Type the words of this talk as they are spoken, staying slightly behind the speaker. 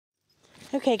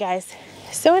Okay guys,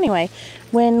 so anyway,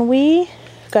 when we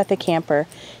got the camper,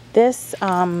 this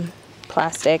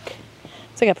plastic,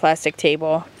 it's like a plastic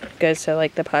table, goes to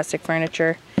like the plastic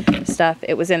furniture stuff.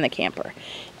 It was in the camper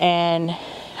and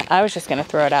I was just gonna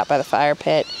throw it out by the fire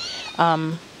pit,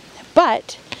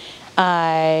 but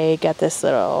I got this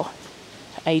little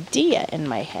idea in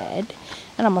my head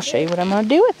and I'm gonna show you what I'm gonna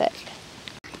do with it.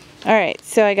 Alright,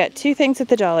 so I got two things at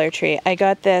the Dollar Tree. I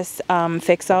got this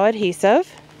Fix-All adhesive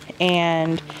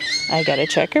and I got a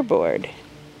checkerboard.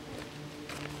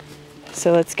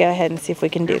 So let's go ahead and see if we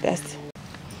can do this.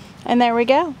 And there we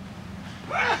go.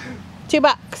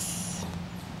 $2.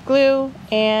 Glue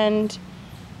and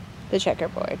the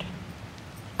checkerboard.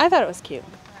 I thought it was cute.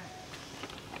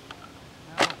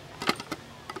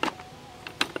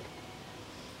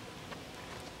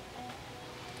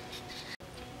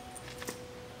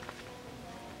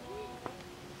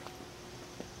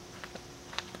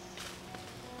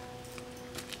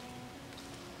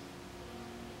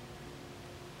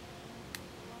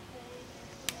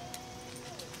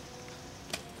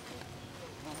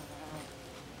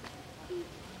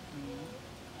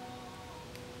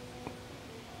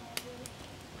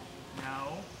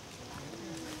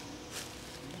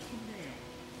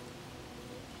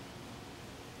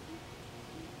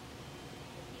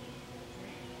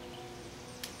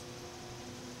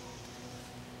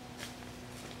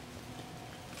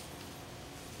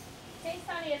 Hey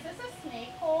Sonny, is this a snake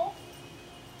hole?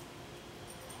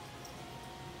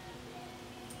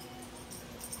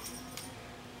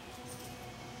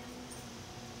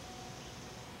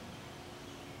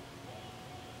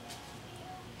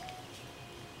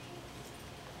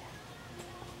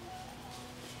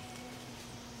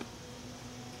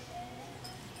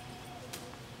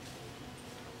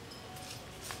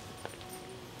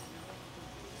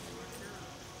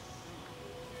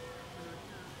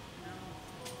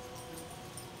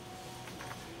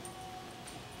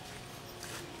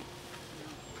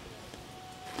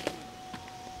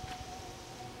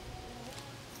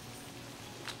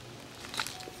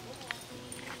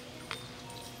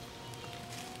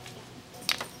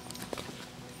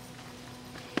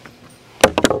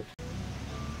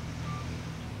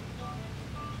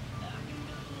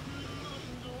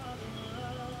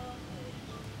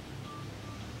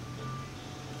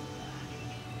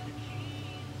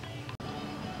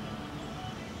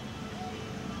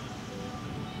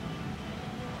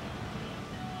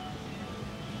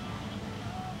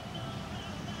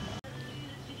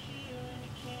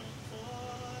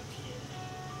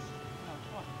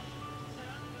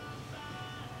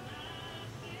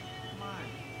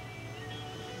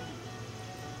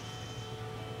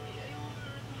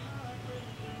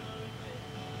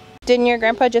 Didn't your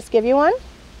grandpa just give you one?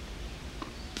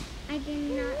 I did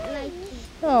not like it.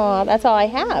 Oh, that's all I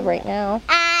have right now.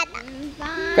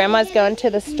 Grandma's going to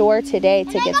the store today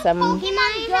to get some. Can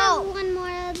I have one more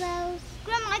of those?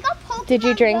 Grandma, I got Pokemon. Did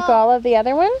you drink all of the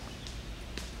other one?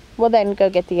 Well, then go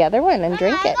get the other one and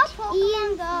drink it.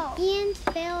 Ian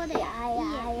spilled it.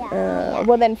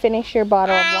 Well, then finish your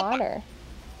bottle of water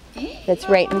that's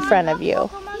right in front of you.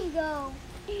 Pokemon Go.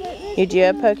 You do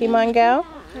have Pokemon Go?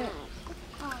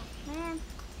 Oh, man.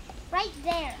 Right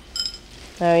there.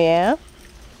 Oh, yeah?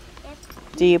 Yep.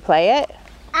 Do you play it?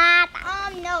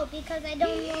 No, because I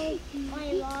don't know my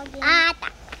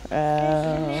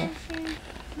login.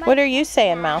 What are you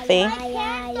saying, Mouthy?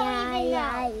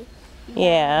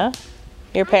 Yeah.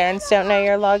 Your parents don't know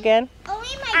your login? Only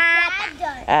my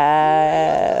dad does.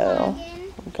 Oh.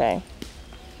 Okay.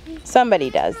 Somebody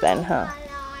does then, huh?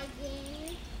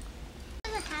 He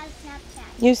doesn't have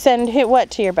Snapchat. You send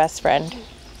what to your best friend?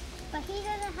 But he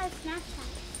doesn't have Snapchat.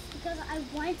 Because I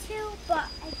want to, but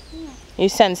I can't. You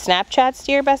send Snapchats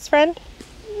to your best friend?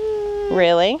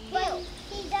 Really? But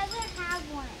he doesn't have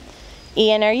one.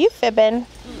 Ian, are you fibbing?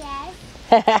 Yes.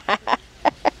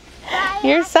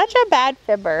 You're such a bad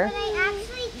fibber. But I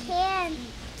actually can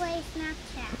play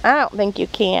Snapchat. I don't think you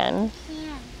can. I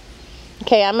can.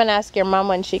 Okay, I'm going to ask your mom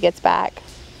when she gets back.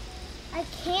 I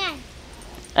can.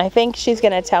 I think she's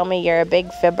going to tell me you're a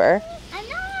big fibber. I'm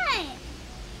not.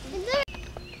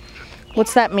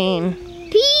 What's that mean?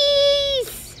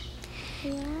 Peace.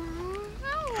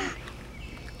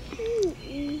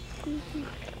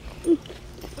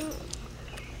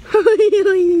 What are you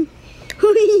eating?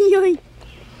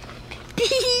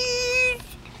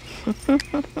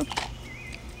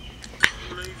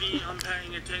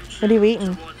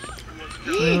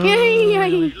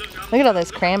 Look at all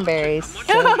those cranberries.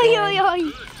 So good.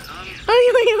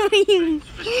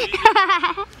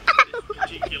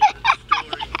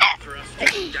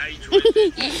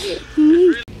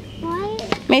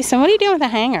 Mason, what are you doing with a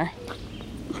hanger?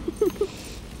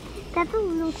 That's a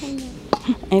little hanger.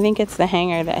 I think it's the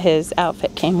hanger that his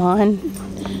outfit came on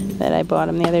that I bought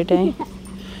him the other day.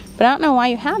 But I don't know why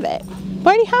you have it.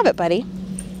 Why do you have it, buddy?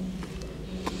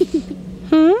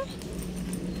 Hmm?